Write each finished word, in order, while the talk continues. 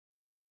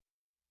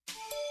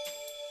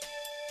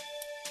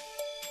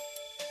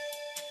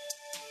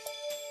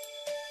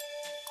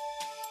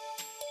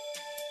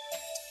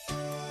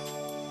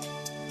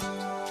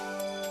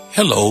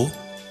Hello,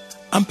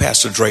 I'm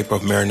Pastor Draper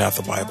of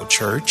Maranatha Bible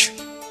Church.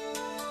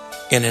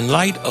 And in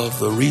light of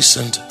the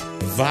recent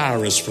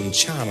virus from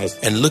China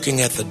and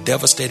looking at the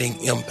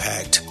devastating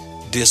impact,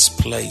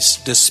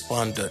 displaced,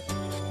 despondent,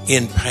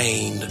 in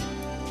pain,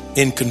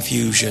 in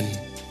confusion,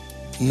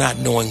 not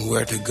knowing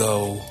where to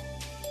go,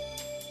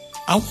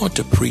 I want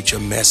to preach a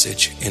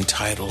message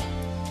entitled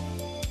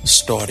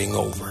Starting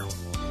Over.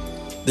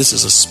 This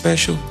is a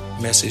special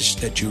message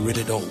that you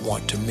really don't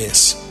want to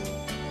miss,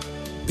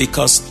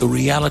 because the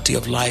reality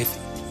of life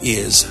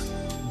is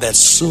that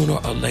sooner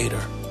or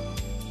later,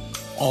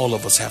 all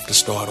of us have to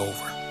start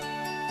over.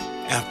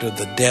 After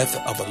the death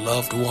of a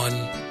loved one,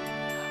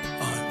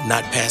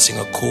 not passing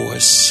a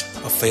course,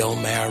 a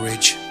failed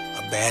marriage,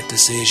 a bad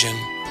decision,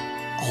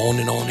 on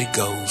and on it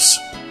goes.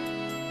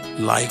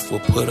 Life will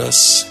put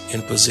us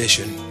in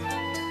position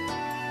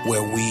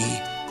where we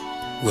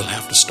will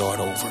have to start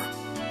over.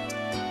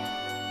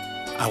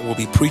 I will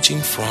be preaching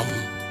from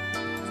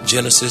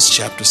Genesis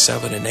chapter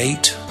 7 and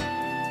 8,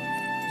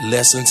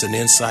 lessons and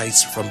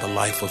insights from the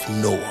life of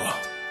Noah.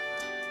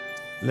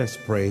 Let's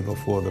pray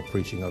before the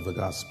preaching of the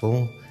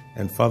gospel.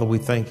 And Father, we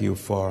thank you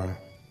for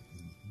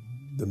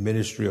the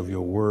ministry of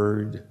your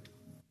word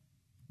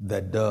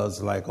that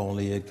does like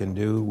only it can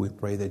do. We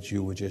pray that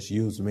you would just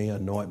use me,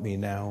 anoint me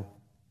now.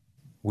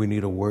 We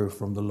need a word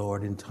from the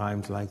Lord in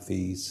times like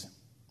these.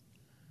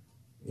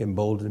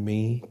 Embolden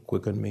me,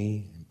 quicken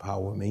me,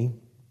 empower me.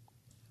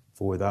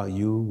 For without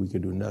you, we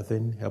can do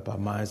nothing. Help our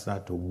minds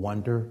not to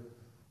wander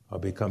or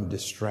become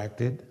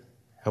distracted.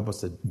 Help us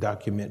to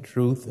document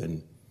truth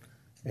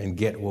and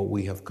get what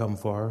we have come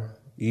for,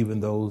 even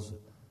those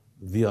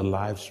via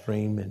live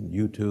stream and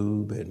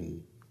YouTube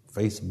and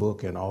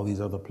Facebook and all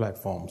these other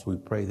platforms. We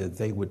pray that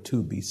they would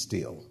too be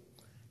still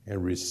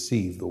and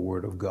receive the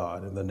word of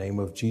God. In the name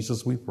of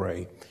Jesus we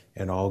pray,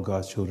 and all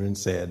God's children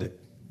said,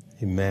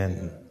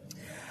 amen.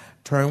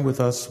 Turn with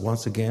us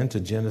once again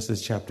to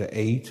Genesis chapter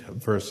 8,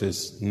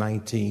 verses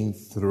 13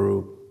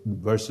 through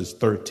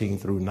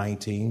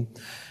 19.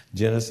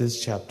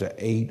 Genesis chapter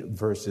 8,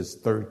 verses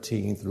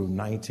 13 through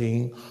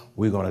 19.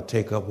 We're going to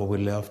take up where we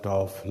left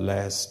off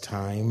last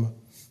time.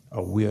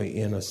 We are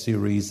in a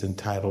series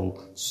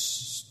entitled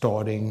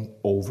Starting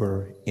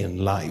Over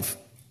in Life.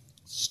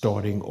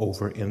 Starting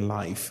Over in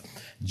Life.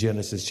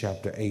 Genesis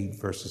chapter 8,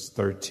 verses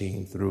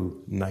 13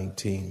 through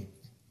 19.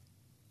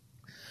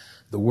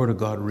 The word of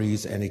God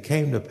reads, "And it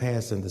came to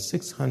pass in the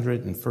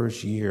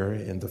 601st year,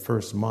 in the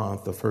first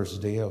month, the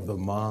first day of the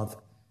month,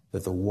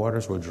 that the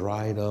waters were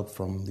dried up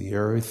from the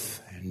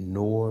earth, and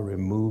Noah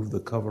removed the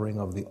covering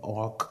of the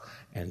ark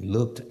and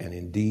looked, and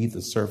indeed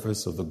the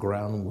surface of the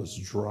ground was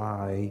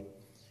dry.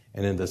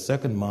 And in the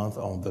second month,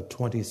 on the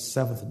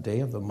 27th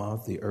day of the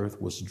month, the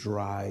earth was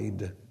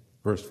dried."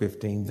 Verse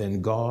 15,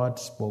 "Then God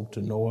spoke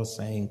to Noah,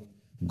 saying,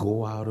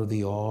 Go out of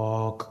the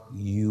ark,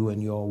 you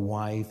and your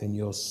wife and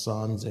your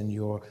sons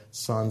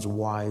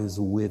wives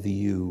with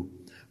you.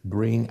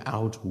 Bring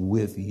out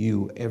with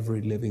you every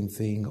living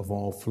thing of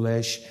all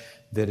flesh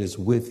that is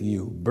with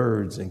you,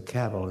 birds and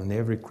cattle and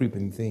every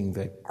creeping thing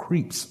that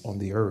creeps on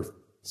the earth,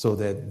 so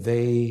that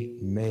they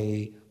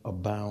may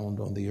abound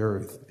on the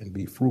earth and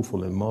be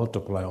fruitful and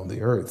multiply on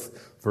the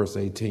earth." Verse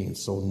 18,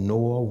 "So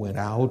Noah went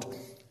out,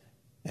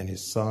 and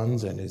his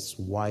sons and his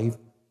wife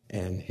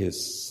and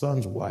his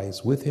sons'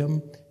 wives with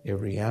him,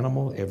 every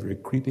animal, every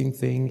creeping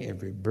thing,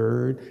 every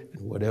bird,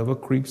 and whatever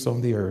creeps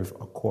on the earth,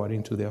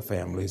 according to their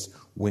families,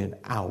 went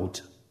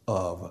out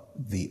of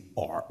the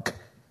ark."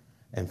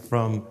 And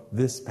from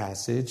this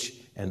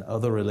passage and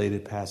other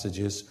related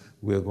passages,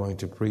 we're going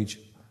to preach,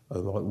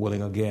 Lord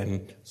willing,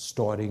 again,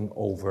 starting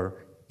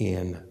over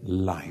in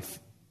life.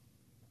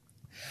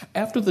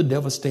 After the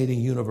devastating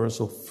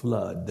universal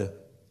flood,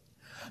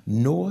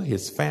 Noah,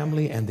 his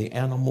family, and the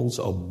animals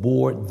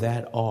aboard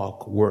that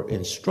ark were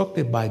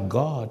instructed by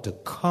God to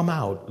come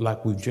out,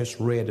 like we've just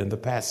read in the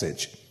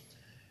passage.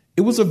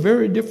 It was a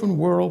very different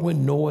world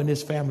when Noah and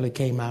his family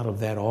came out of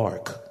that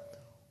ark.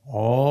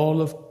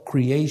 All of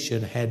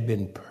creation had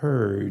been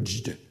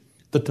purged.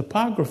 The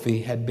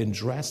topography had been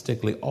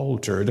drastically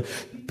altered.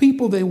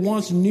 People they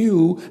once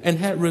knew and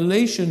had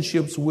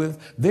relationships with,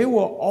 they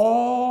were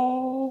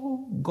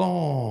all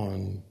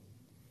gone.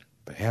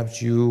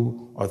 Perhaps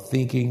you are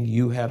thinking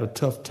you had a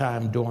tough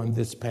time during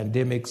this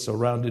pandemic,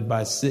 surrounded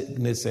by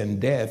sickness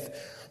and death,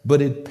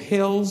 but it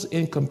pales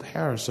in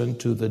comparison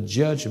to the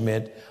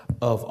judgment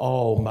of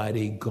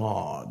Almighty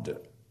God.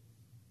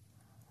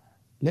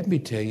 Let me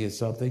tell you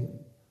something.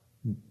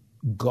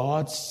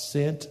 God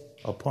sent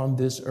upon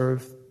this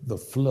earth the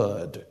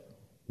flood,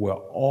 where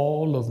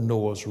all of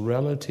Noah's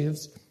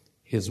relatives,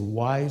 his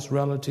wife's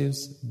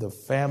relatives, the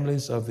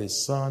families of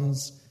his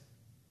sons,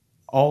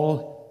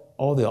 all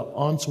their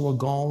aunts were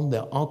gone,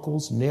 their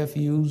uncles,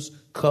 nephews,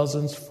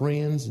 cousins,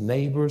 friends,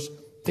 neighbors.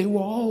 They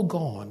were all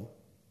gone.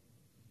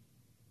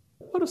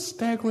 What a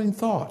staggering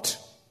thought.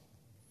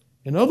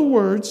 In other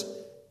words,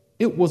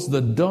 it was the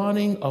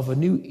dawning of a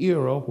new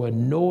era where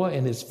Noah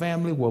and his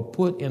family were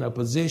put in a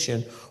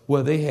position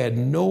where they had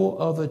no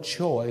other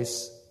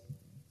choice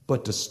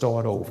but to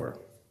start over.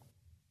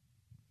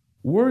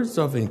 Words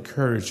of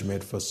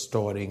encouragement for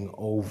starting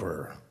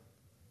over.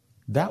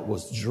 That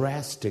was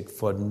drastic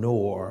for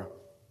Noah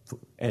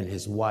and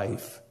his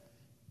wife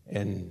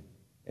and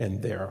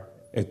their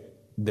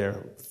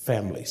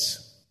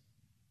families.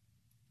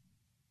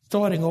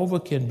 Starting over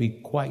can be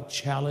quite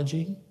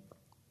challenging,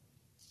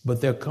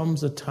 but there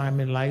comes a time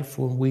in life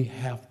when we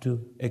have to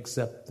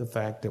accept the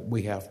fact that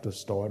we have to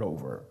start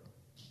over.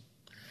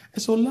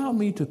 And so allow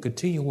me to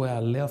continue where I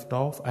left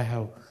off. I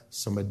have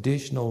some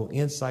additional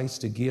insights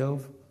to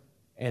give,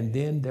 and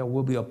then there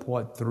will be a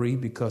part 3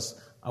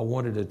 because I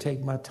wanted to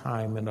take my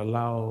time and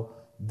allow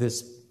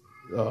this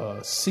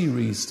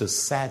series to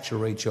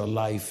saturate your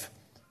life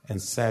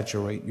and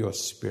saturate your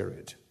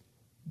spirit.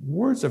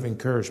 Words of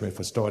encouragement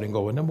for starting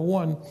over. Number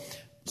 1,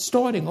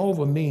 starting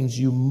over means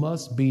you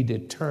must be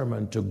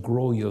determined to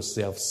grow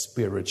yourself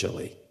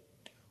spiritually,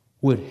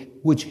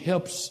 which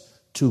helps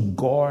to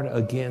guard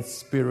against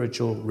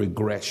spiritual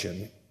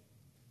regression.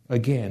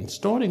 Again,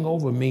 starting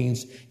over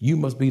means you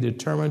must be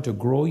determined to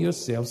grow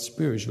yourself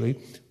spiritually,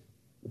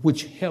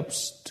 which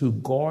helps to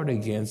guard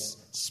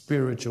against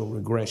spiritual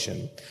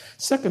regression.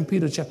 2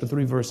 Peter chapter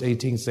 3, verse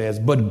 18 says,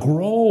 "But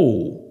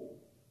grow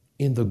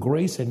in the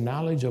grace and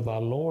knowledge of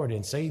our Lord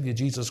and Savior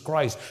Jesus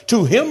Christ.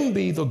 To him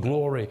be the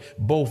glory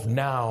both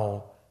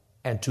now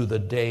and to the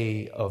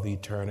day of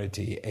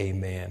eternity.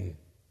 Amen."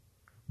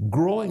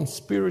 Growing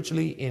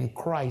spiritually in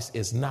Christ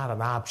is not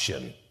an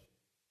option.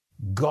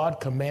 God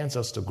commands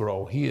us to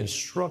grow. He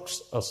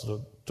instructs us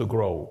to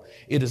grow.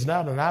 It is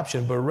not an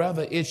option, but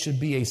rather it should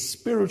be a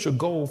spiritual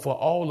goal for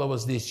all of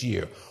us this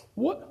year.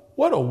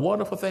 What a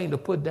wonderful thing to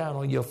put down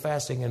on your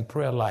fasting and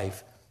prayer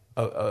life,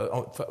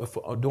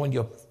 during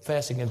your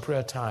fasting and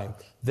prayer time,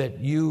 that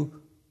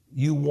you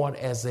want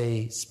as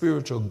a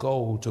spiritual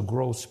goal to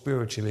grow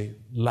spiritually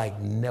like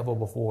never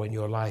before in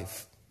your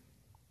life.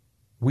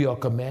 We are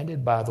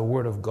commanded by the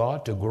word of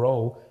God to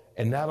grow,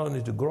 and not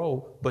only to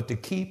grow, but to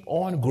keep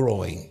on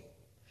growing.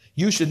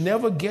 You should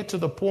never get to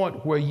the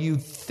point where you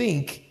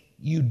think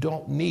you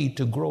don't need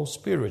to grow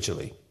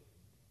spiritually.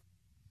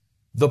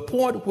 The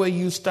point where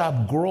you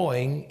stop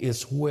growing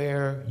is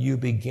where you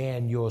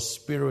began your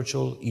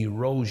spiritual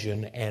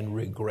erosion and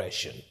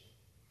regression.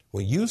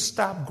 When you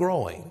stop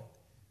growing,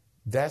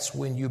 that's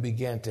when you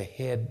begin to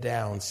head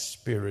down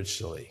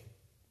spiritually.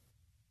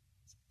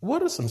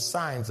 What are some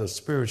signs of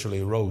spiritual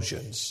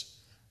erosions?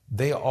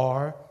 They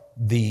are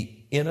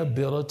the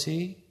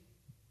inability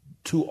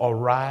to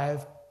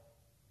arrive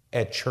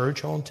at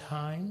church on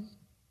time,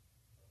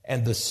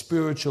 and the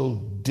spiritual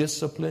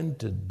discipline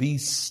to be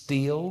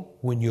still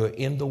when you're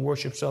in the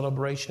worship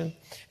celebration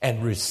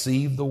and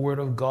receive the word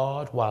of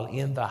God while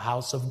in the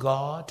house of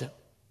God.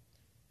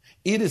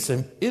 It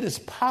is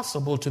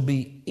possible to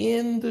be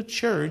in the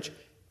church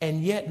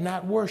and yet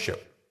not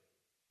worship.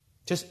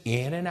 Just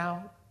in and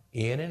out,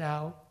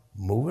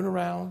 moving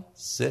around,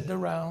 sitting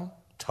around,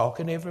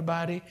 talking to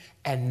everybody,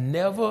 and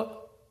never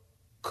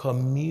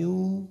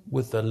commune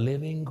with the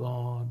living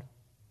God.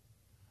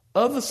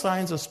 Other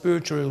signs of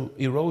spiritual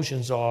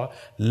erosions are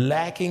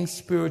lacking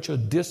spiritual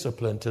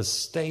discipline to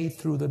stay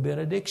through the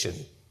benediction.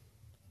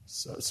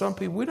 So some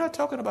people, we're not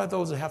talking about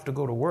those that have to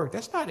go to work.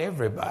 That's not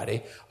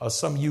everybody, or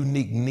some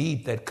unique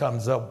need that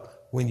comes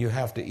up when you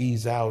have to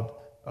ease out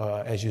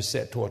as you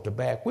set toward the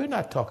back. We're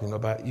not talking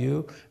about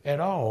you at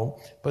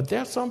all. But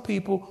there's some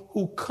people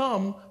who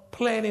come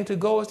planning to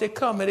go as they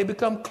come, and they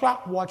become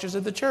clock watchers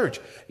at the church,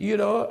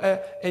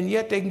 and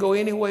yet they can go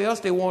anywhere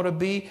else they want to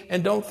be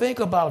and don't think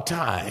about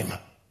time.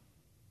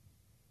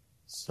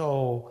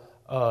 So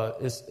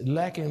it's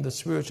lacking the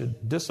spiritual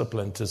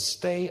discipline to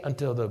stay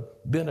until the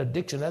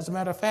benediction. As a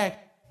matter of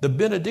fact, the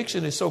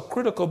benediction is so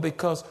critical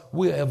because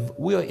we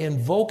are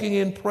invoking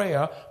in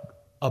prayer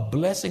a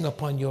blessing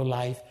upon your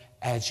life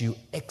as you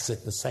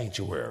exit the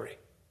sanctuary.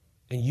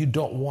 And you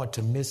don't want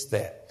to miss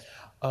that.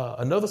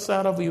 Another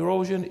sign of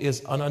erosion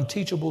is an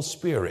unteachable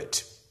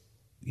spirit.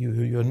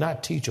 You're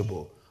not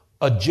teachable.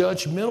 A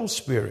judgmental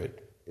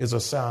spirit is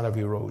a sign of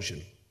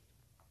erosion.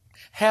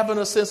 Having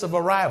a sense of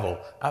arrival.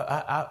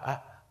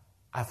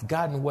 I've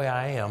gotten where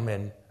I am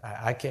and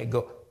I can't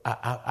go.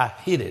 I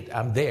hit it.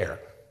 I'm there.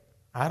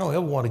 I don't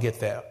ever want to get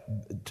there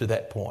to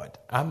that point.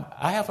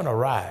 I haven't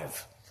arrived.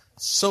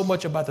 So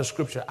much about the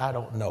scripture I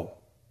don't know.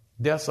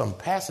 There are some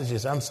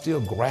passages I'm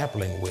still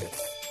grappling with,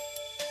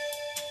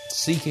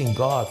 seeking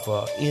God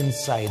for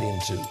insight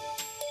into.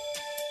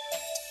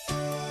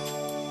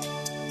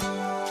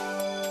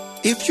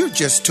 If you're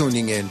just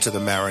tuning in to the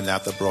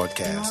Maranatha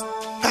broadcast,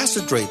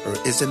 Pastor Draper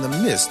is in the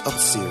midst of a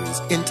series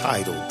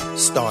entitled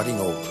Starting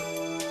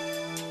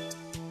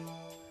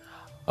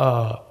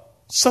Over.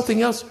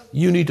 Something else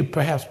you need to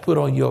perhaps put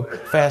on your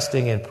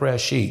fasting and prayer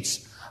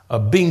sheets,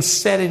 being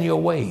set in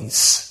your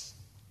ways.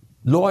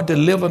 Lord,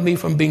 deliver me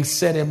from being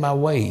set in my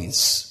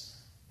ways.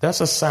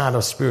 That's a sign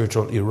of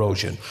spiritual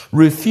erosion.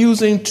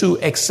 Refusing to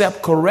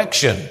accept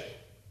correction.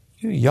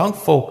 You young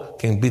folk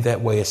can be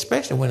that way,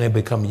 especially when they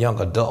become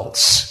young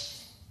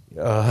adults.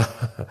 An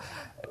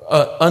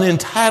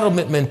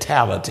entitlement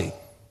mentality.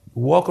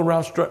 Walk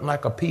around strutting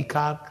like a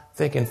peacock,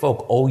 thinking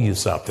folk owe you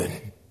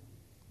something.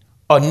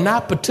 are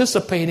not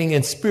participating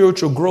in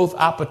spiritual growth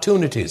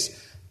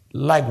opportunities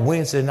like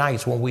Wednesday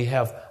nights when we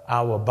have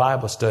our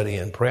Bible study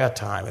and prayer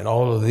time and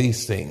all of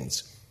these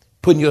things.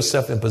 Putting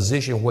yourself in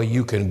position where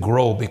you can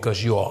grow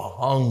because you are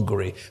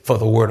hungry for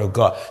the word of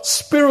God.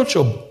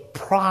 Spiritual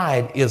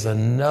pride is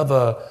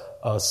another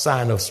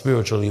sign of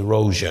spiritual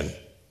erosion.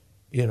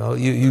 You know,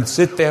 you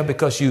sit there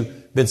because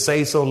you've been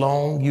saved so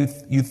long. You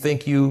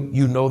think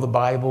you know the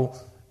Bible,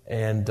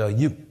 and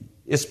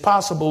it's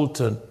possible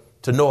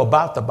to know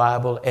about the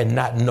Bible and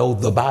not know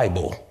the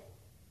Bible,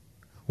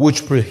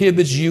 which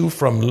prohibits you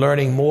from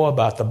learning more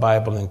about the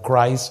Bible in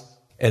Christ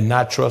and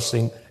not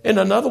trusting. And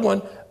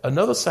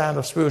another sign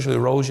of spiritual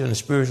erosion and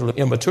spiritual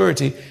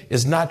immaturity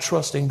is not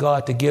trusting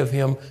God to give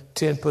him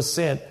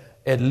 10%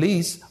 at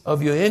least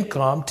of your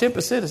income.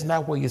 10% is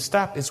not where you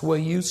stop. It's where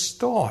you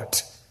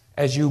start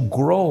as you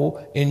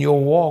grow in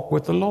your walk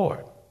with the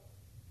Lord.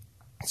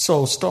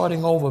 So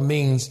starting over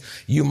means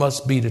you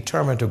must be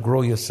determined to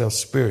grow yourself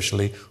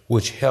spiritually,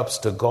 which helps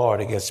to guard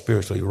against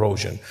spiritual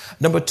erosion.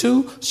 Number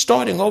 2,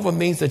 starting over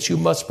means that you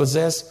must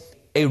possess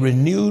a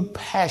renewed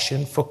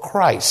passion for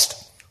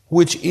Christ,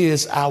 which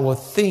is our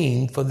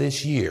theme for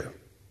this year.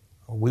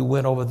 We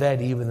went over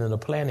that even in the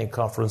planning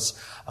conference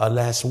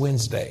last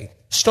Wednesday.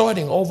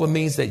 Starting over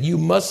means that you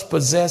must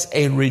possess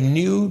a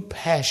renewed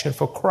passion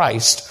for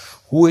Christ,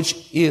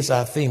 which is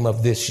our theme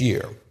of this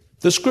year.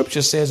 The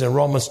scripture says in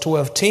Romans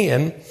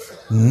 12:10,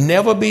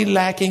 never be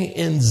lacking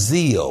in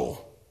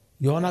zeal.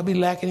 You ought not be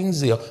lacking in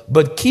zeal,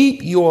 but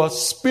keep your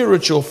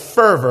spiritual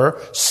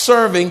fervor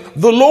serving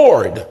the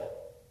Lord.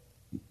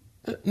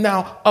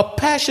 Now, a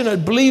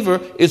passionate believer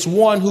is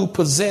one who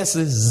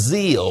possesses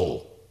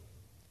zeal.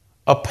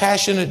 A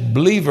passionate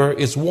believer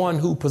is one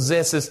who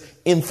possesses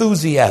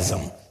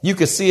enthusiasm. You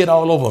can see it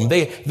all over them.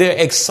 They're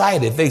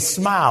excited. They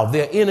smile.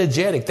 They're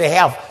energetic.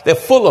 They're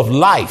full of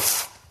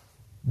life.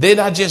 They're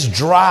not just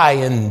dry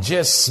and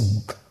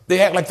they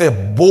act like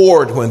they're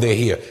bored when they're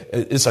here.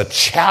 It's a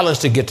challenge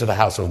to get to the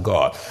house of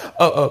God.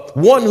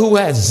 One who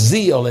has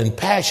zeal and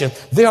passion,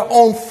 they're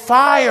on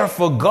fire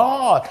for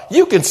God.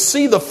 You can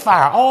see the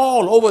fire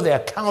all over their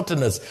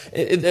countenance.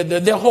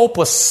 Their whole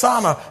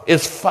persona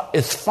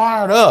is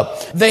fired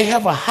up. They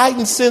have a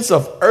heightened sense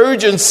of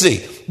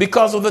urgency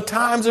because of the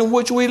times in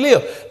which we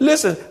live.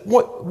 Listen,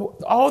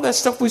 all that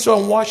stuff we saw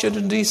in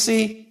Washington,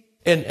 D.C.,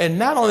 and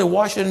not only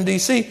Washington,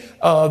 D.C.,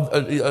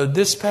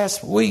 this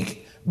past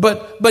week,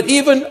 but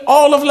even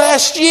all of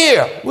last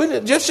year.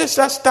 Just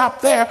let's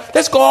stop there.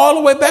 Let's go all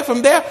the way back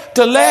from there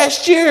to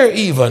last year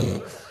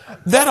even.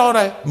 That ought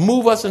to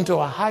move us into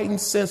a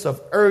heightened sense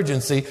of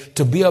urgency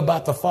to be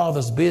about the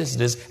Father's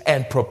business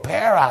and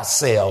prepare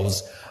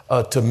ourselves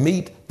to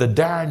meet the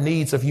dire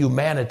needs of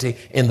humanity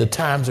in the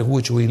times in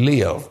which we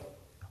live.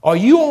 Are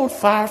you on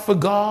fire for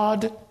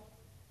God?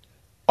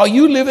 Are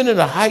you living in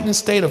a heightened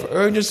state of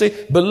urgency?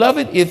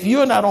 Beloved, if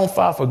you're not on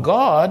fire for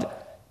God,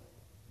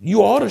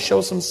 you ought to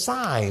show some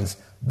signs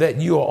that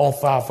you are on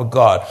fire for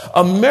God.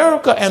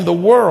 America and the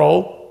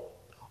world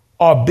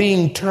are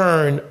being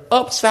turned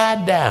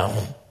upside down.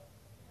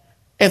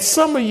 And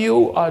some of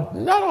you are,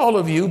 not all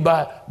of you,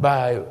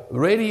 by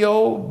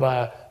radio,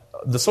 by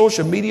the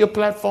social media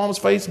platforms,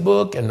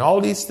 Facebook and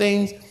all these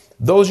things,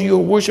 those of you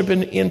who are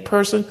worshiping in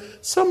person,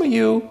 some of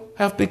you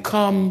have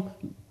become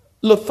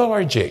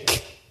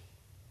lethargic.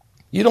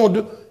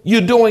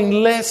 You're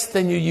doing less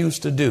than you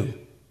used to do.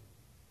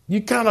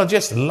 You kind of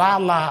just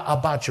lie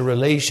about your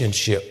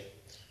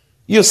relationship.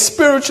 You're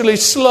spiritually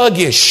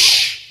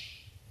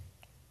sluggish.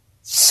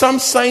 Some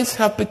saints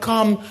have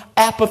become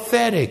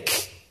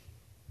apathetic.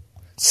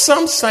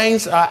 Some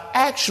saints are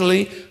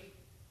actually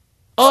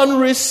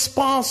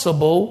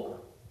unresponsible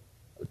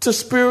to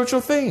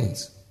spiritual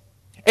things.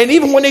 And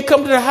even when they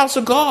come to the house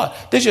of God,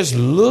 they just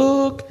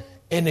look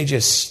and they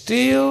just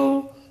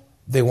still.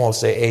 They won't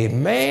say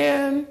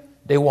amen.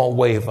 They won't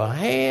wave a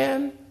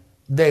hand.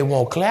 They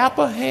won't clap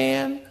a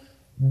hand.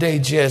 They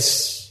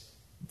just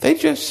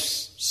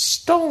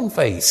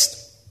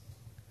stone-faced.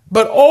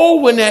 But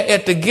when they're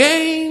at the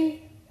game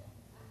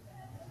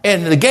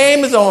and the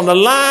game is on the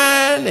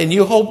line and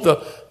you hope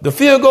the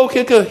field goal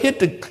kicker hit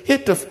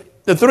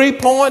the 3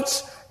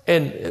 points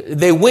and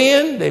they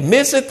win, they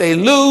miss it, they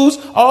lose.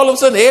 All of a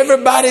sudden,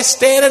 everybody's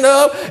standing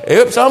up.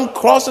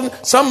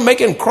 Some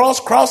making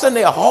crossing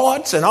their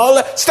hearts and all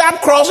that.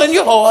 Stop crossing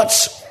your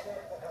hearts.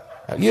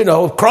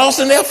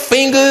 Crossing their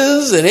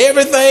fingers and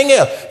everything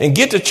else. And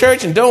get to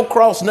church and don't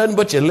cross nothing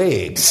but your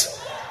legs.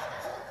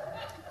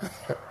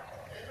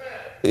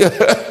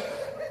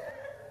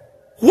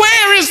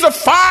 Where is the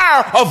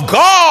fire of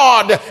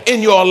God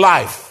in your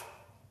life?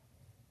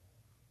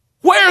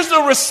 Where's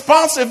the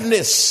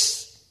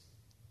responsiveness?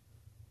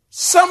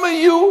 Some of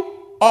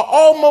you are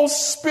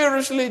almost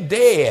spiritually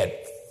dead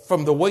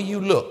from the way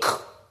you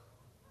look.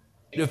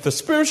 If the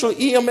spiritual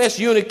EMS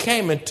unit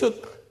came and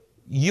took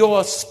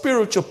your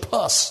spiritual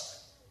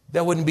pus,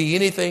 there wouldn't be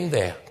anything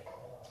there.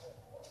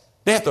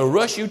 They have to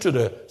rush you to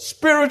the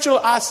spiritual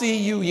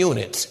ICU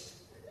unit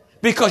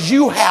because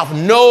you have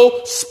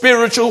no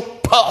spiritual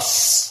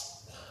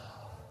pus.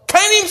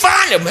 Can't even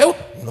find them.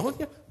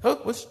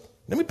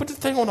 Let me put the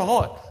thing on the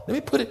heart. Let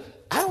me put it.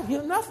 I don't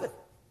hear nothing.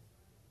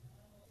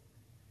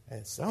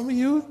 And some of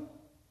you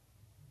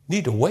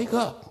need to wake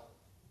up.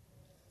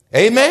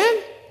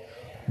 Amen.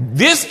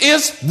 This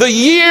is the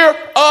year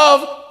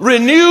of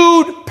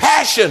renewed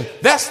passion.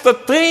 That's the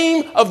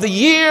theme of the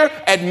year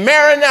at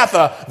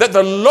Maranatha, that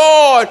the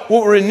Lord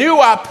will renew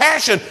our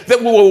passion, that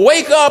we will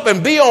wake up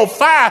and be on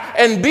fire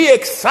and be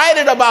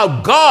excited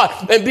about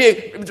God, and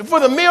be, for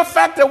the mere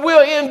fact that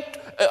we're in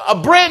a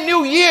brand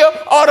new year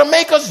ought to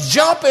make us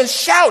jump and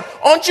shout.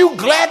 Aren't you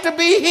glad to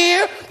be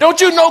here? Don't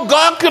you know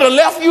God could have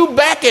left you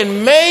back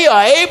in May or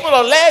April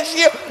of last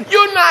year?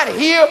 You're not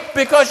here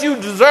because you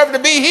deserve to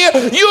be here.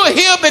 You're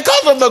here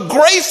because of the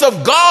grace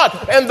of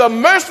God and the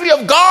mercy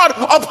of God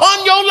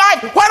upon your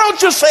life. Why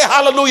don't you say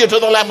hallelujah to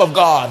the Lamb of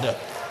God?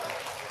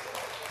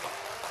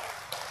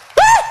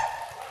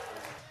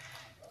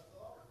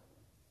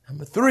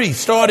 Number 3,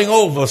 starting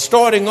over.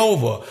 Starting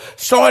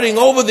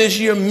over this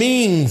year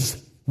means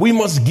we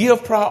must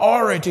give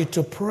priority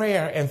to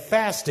prayer and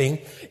fasting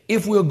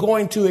if we're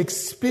going to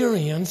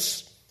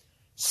experience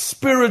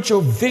spiritual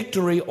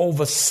victory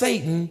over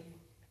Satan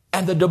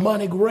and the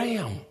demonic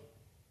realm.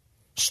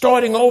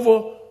 Starting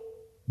over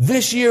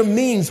this year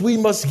means we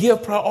must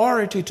give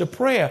priority to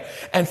prayer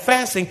and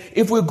fasting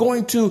if we're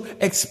going to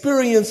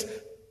experience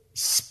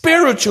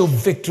spiritual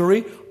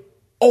victory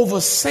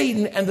over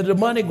Satan and the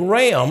demonic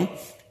realm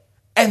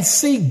and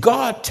see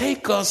God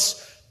take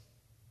us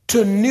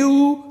to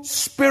new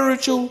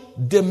spiritual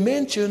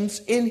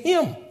dimensions in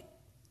him.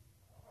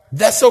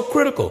 That's so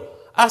critical.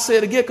 I say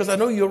it again because I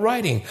know you're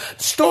writing.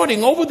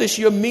 Starting over this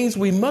year means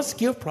we must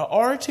give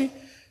priority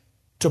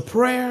to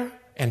prayer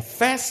and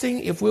fasting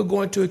if we're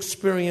going to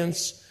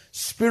experience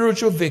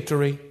spiritual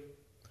victory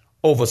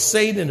over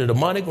Satan and the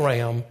demonic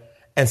realm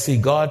and see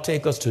God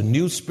take us to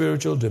new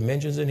spiritual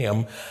dimensions in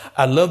him.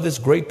 I love this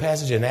great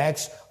passage in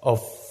Acts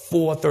of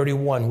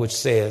 4:31, which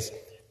says,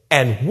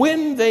 and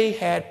when they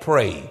had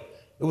prayed,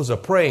 it was a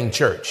praying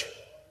church.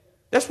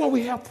 That's why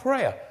we have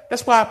prayer.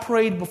 That's why I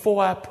prayed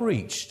before I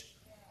preached.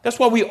 That's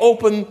why we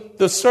opened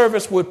the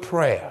service with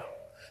prayer.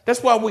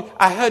 That's why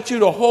I had you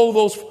to hold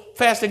those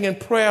fasting and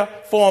prayer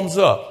forms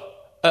up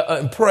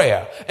in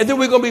prayer. And then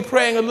we're going to be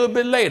praying a little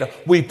bit later.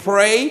 We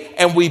pray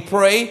and we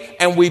pray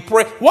and we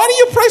pray. Why do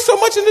you pray so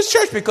much in this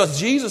church? Because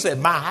Jesus said,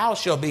 my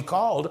house shall be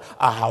called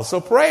a house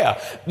of prayer.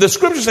 The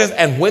scripture says,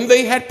 and when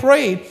they had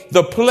prayed,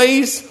 the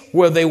place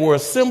where they were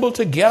assembled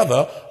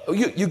together,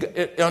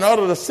 in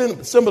order to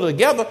assemble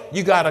together,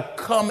 you got to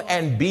come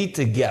and be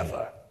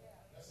together.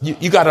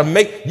 You got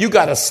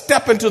to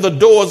step into the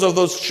doors of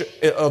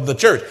the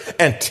church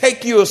and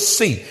take your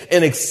seat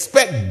and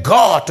expect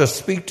God to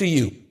speak to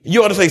you.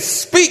 You ought to say,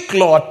 speak,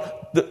 Lord,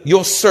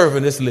 your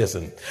servant is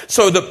listening.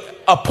 So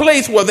a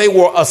place where they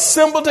were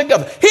assembled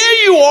together.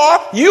 Here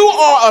you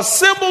are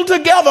assembled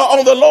together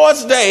on the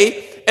Lord's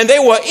day, and they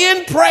were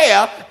in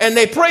prayer, and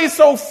they prayed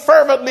so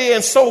fervently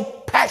and so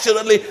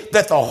passionately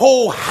that the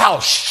whole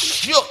house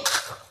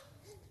shook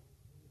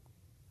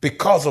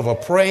because of a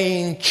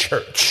praying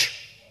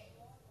church.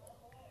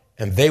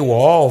 And they were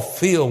all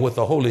filled with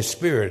the Holy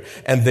Spirit,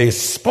 and they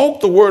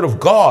spoke the word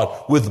of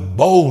God with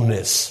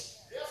boldness.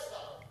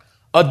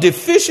 A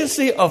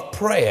deficiency of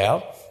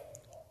prayer,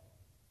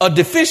 a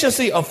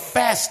deficiency of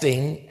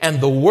fasting and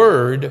the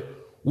word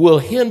will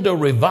hinder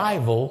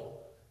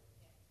revival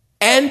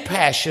and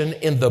passion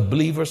in the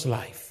believer's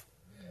life.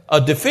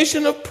 A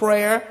deficient of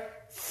prayer,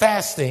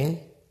 fasting,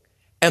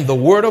 and the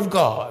word of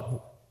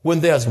God,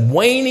 when there's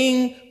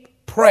waning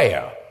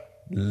prayer,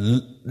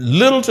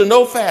 little to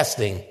no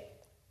fasting,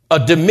 a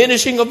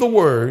diminishing of the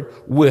word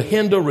will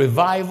hinder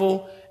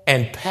revival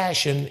and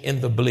passion in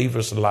the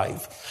believer's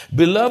life.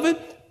 Beloved,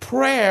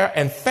 prayer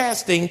and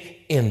fasting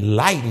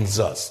enlightens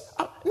us.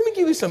 Let me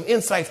give you some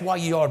insights why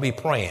you ought to be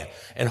praying,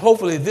 and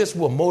hopefully this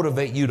will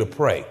motivate you to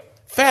pray.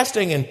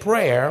 Fasting and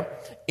prayer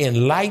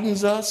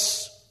enlightens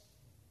us,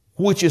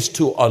 which is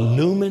to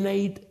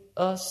illuminate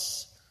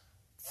us.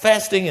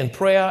 Fasting and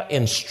prayer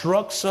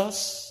instructs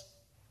us.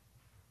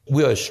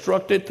 We are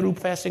instructed through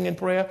fasting and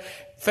prayer.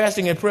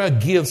 Fasting and prayer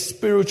gives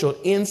spiritual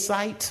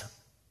insight.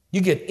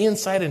 You get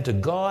insight into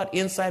God,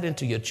 insight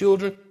into your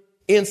children,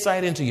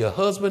 insight into your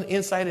husband,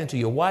 insight into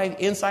your wife,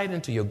 insight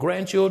into your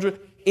grandchildren,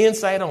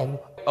 insight on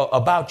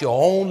about your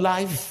own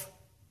life,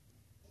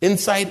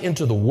 insight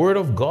into the word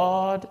of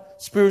God,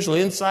 spiritual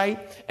insight,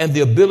 and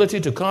the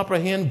ability to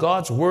comprehend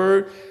God's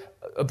word.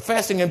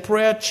 Fasting and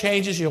prayer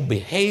changes your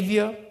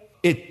behavior.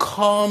 It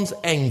calms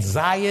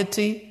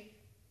anxiety.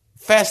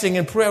 Fasting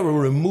and prayer will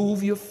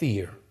remove your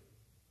fear.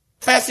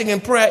 Fasting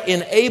and prayer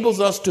enables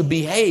us to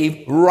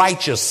behave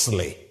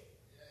righteously.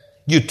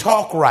 You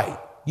talk right.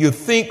 You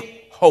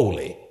think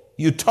holy.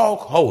 You talk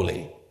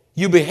holy.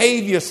 You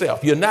behave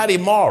yourself. You're not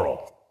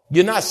immoral.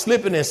 You're not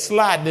slipping and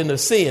sliding into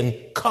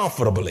sin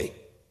comfortably.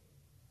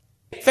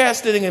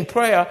 Fasting and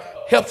prayer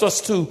helps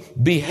us to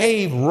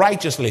behave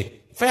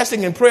righteously.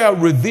 Fasting and prayer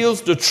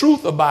reveals the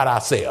truth about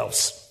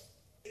ourselves.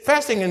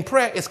 Fasting and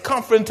prayer is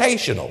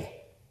confrontational.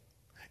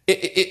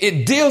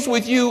 It deals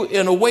with you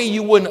in a way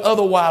you wouldn't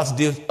otherwise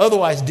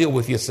deal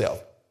with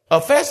yourself.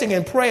 Fasting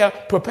and prayer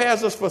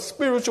prepares us for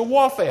spiritual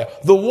warfare.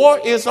 The war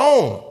is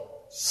on.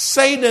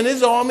 Satan and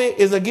his army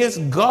is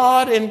against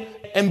God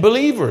and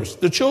believers,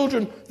 the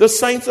children, the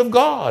saints of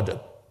God.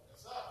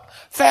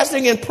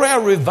 Fasting and prayer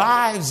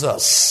revives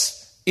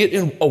us.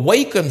 It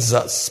awakens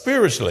us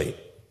spiritually.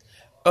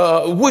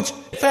 Which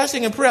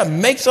fasting and prayer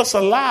makes us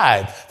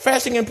alive.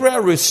 Fasting and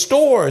prayer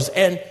restores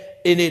and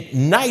it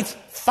ignites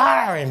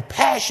fire and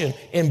passion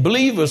in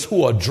believers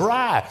who are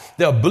dry.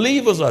 There are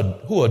believers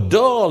who are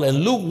dull and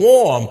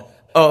lukewarm.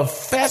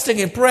 Fasting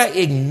and prayer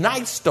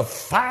ignites the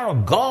fire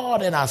of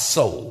God in our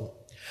soul.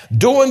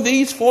 During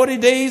these 40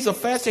 days of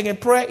fasting and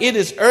prayer, it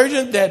is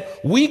urgent that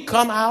we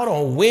come out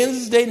on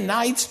Wednesday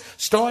nights,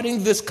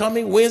 starting this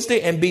coming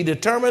Wednesday, and be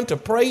determined to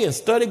pray and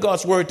study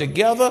God's word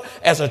together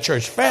as a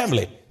church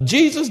family.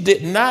 Jesus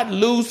did not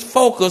lose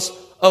focus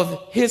of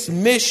his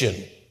mission,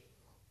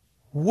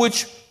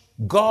 which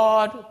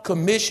God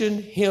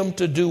commissioned him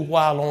to do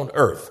while on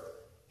earth.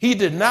 He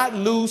did not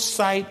lose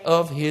sight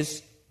of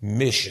his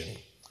mission.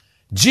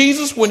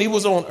 Jesus, when he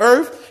was on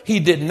earth,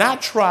 he did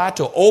not try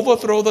to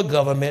overthrow the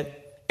government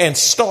and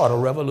start a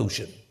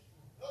revolution.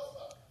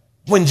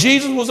 When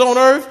Jesus was on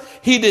earth,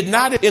 he did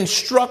not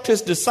instruct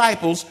his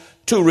disciples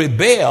to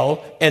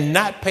rebel and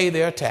not pay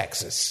their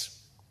taxes.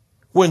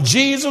 When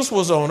Jesus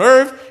was on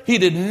earth, he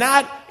did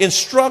not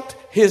instruct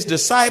his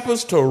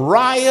disciples to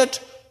riot,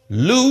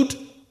 loot,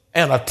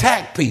 and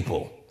attack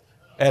people.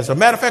 As a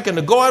matter of fact, in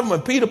the garden,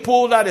 when Peter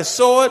pulled out his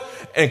sword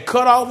and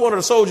cut off one of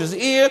the soldiers'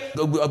 ear,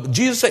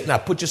 Jesus said, "Now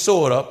put your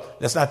sword up.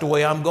 That's not the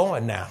way I'm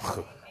going now.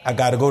 I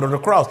got to go to the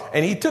cross."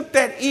 And he took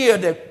that ear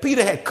that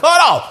Peter had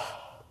cut off,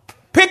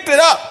 picked it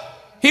up.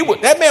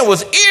 That man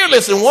was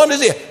earless in one of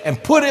his ears,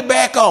 and put it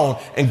back on.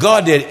 And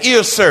God did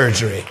ear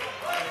surgery.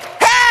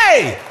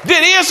 Hey,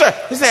 did ear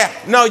surgery. He said,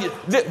 "No,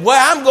 where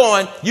I'm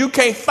going, you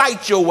can't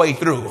fight your way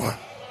through.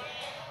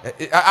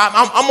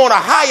 I'm on a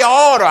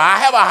higher order. I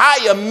have a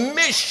higher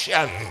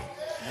mission.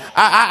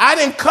 I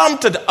didn't come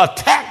to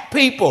attack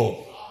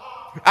people.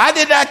 I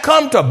did not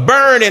come to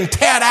burn and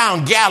tear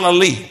down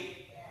Galilee.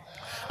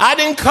 I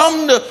didn't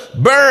come to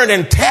burn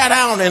and tear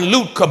down and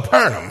loot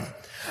Capernaum.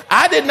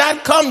 I did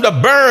not come to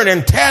burn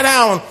and tear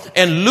down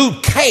and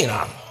loot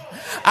Cana.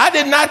 I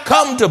did not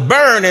come to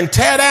burn and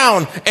tear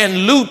down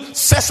and loot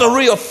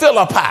Caesarea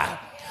Philippi.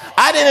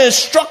 I didn't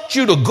instruct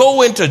you to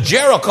go into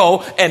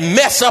Jericho and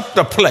mess up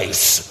the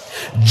place."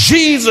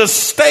 Jesus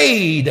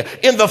stayed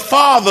in the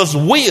Father's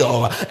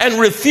will and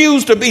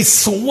refused to be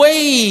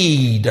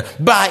swayed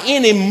by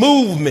any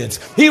movements.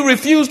 He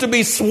refused to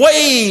be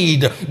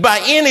swayed by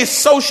any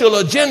social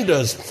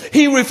agendas.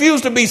 He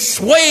refused to be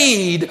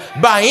swayed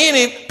by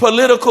any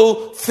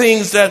political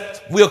things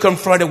that we're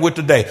confronted with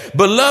today.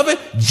 Beloved,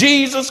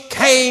 Jesus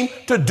came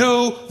to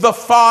do the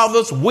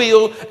Father's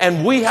will,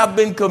 and we have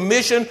been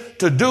commissioned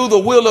to do the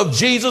will of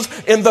Jesus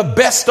in the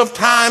best of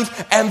times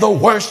and the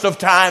worst of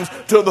times,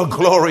 to the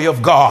glory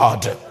of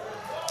God.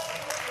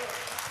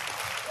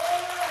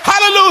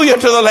 Hallelujah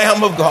to the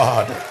Lamb of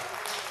God.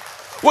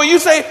 Well, you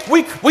say,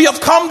 we have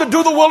come to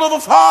do the will of the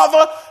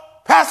Father.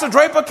 Pastor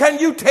Draper, can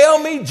you tell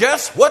me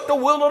just what the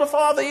will of the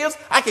Father is?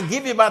 I can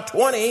give you about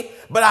 20,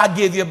 but I'll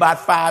give you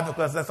about 5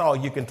 because that's all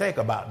you can take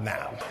about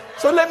now.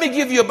 So let me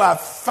give you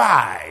about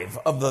 5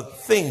 of the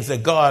things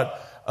that God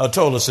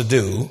told us to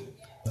do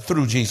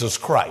through Jesus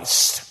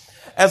Christ.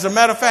 As a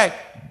matter of fact,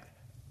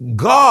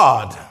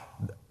 God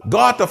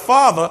the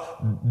Father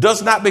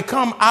does not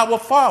become our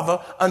Father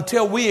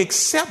until we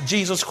accept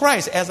Jesus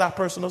Christ as our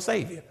personal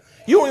Savior.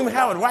 You don't even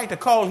have a right to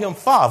call him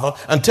Father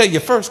until you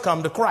first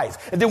come to Christ.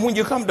 And then when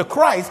you come to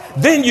Christ,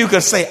 then you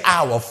can say,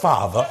 "Our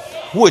Father,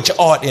 which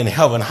art in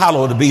heaven,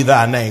 hallowed be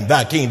thy name.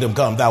 Thy kingdom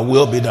come, thy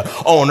will be done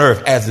on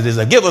earth as it is.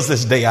 Give us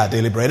this day our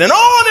daily bread." And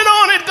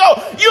on it goes.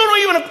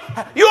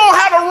 You don't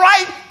have a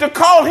right to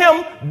call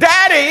him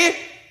Daddy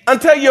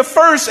until you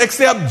first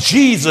accept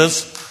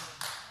Jesus.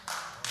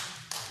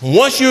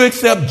 Once you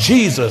accept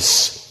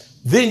Jesus,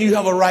 then you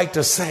have a right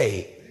to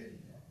say,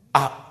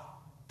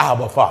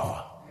 "Our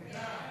Father,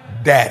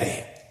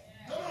 Daddy."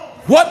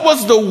 What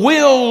was the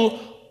will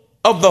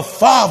of the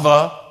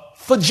Father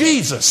for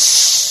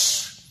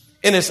Jesus?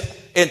 And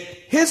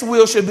his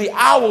will should be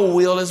our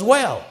will as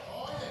well.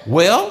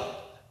 Well,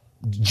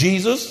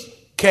 Jesus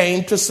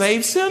came to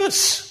save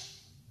sinners.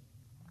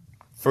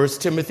 1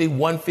 Timothy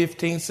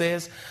 1:15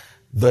 says,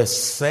 "The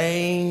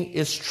saying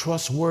is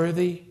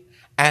trustworthy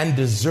and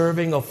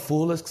deserving of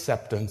full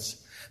acceptance,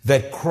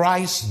 that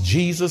Christ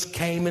Jesus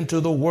came into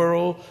the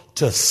world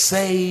to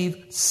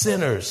save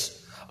sinners,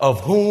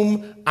 of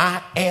whom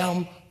I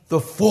am the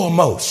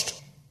foremost."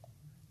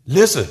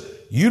 Listen,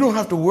 you don't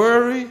have to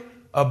worry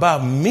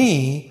about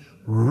me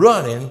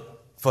running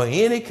for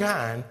any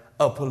kind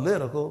of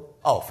political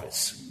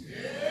office.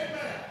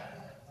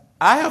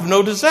 I have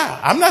no desire.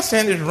 I'm not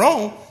saying it's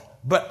wrong,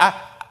 but I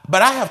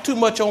have too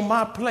much on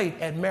my plate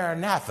at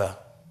Maranatha.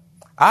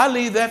 I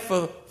leave that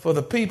for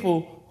the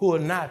people who are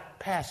not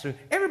pastors.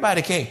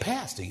 Everybody can't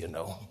pastor, you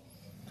know.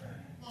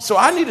 So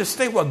I need to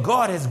stay where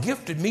God has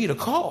gifted me to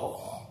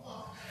call.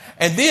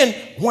 And then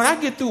when I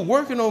get through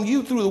working on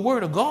you through the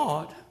word of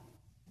God,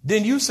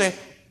 then you say,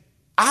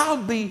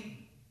 I'll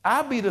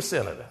be the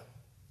senator.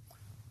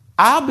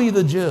 I'll be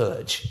the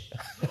judge.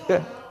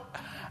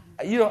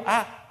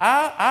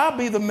 I'll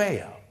be the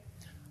mayor.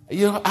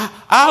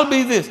 I'll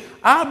be this.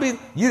 I'll be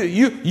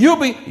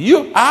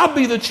I'll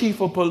be the chief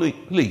of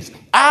police.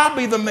 I'll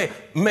be the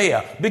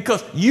mayor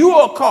because you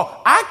are called.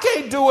 I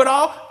can't do it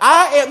all.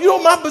 I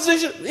am. My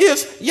position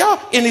is, y'all,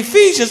 in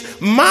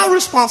Ephesians, my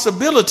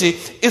responsibility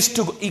is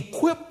to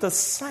equip the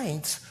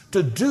saints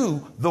to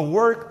do the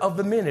work of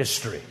the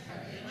ministry.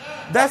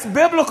 That's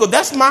biblical.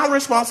 That's my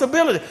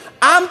responsibility.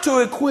 I'm to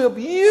equip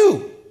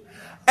you.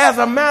 As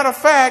a matter of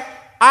fact,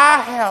 I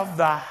have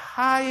the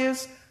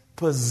highest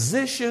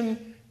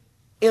position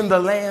in the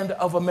land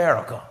of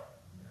America.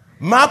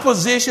 My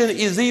position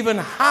is even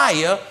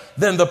higher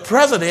than the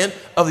president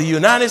of the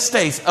United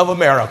States of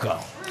America.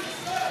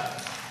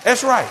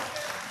 That's right.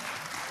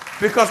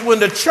 Because when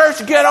the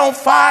church get on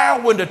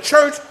fire, when the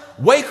church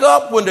wake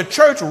up, when the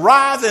church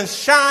rise and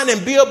shine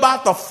and be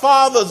about the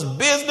Father's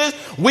business,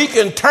 we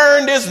can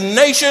turn this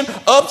nation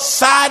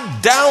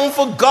upside down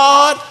for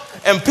God,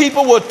 and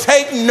people will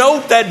take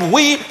note that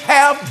we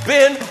have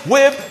been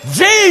with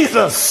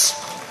Jesus.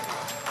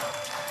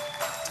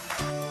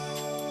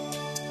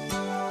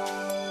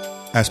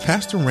 As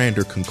Pastor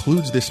Rander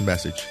concludes this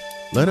message,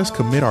 let us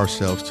commit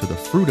ourselves to the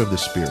fruit of the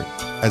Spirit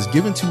as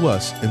given to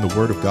us in the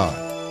Word of God: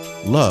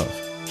 love,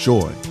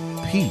 joy,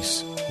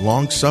 peace,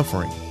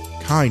 long-suffering,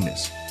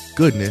 kindness,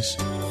 goodness,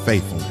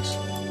 faithfulness.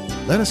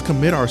 Let us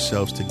commit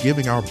ourselves to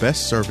giving our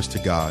best service to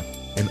God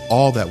in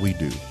all that we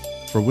do.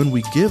 For when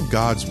we give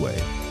God's way,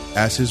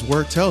 as His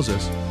Word tells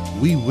us,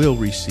 we will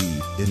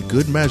receive in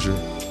good measure,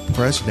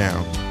 pressed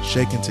down,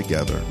 shaken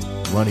together,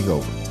 running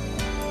over.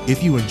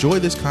 If you enjoy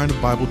this kind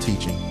of Bible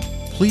teaching,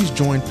 please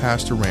join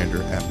Pastor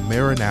Rander at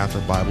Maranatha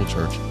Bible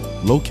Church,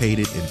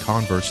 located in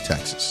Converse,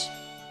 Texas.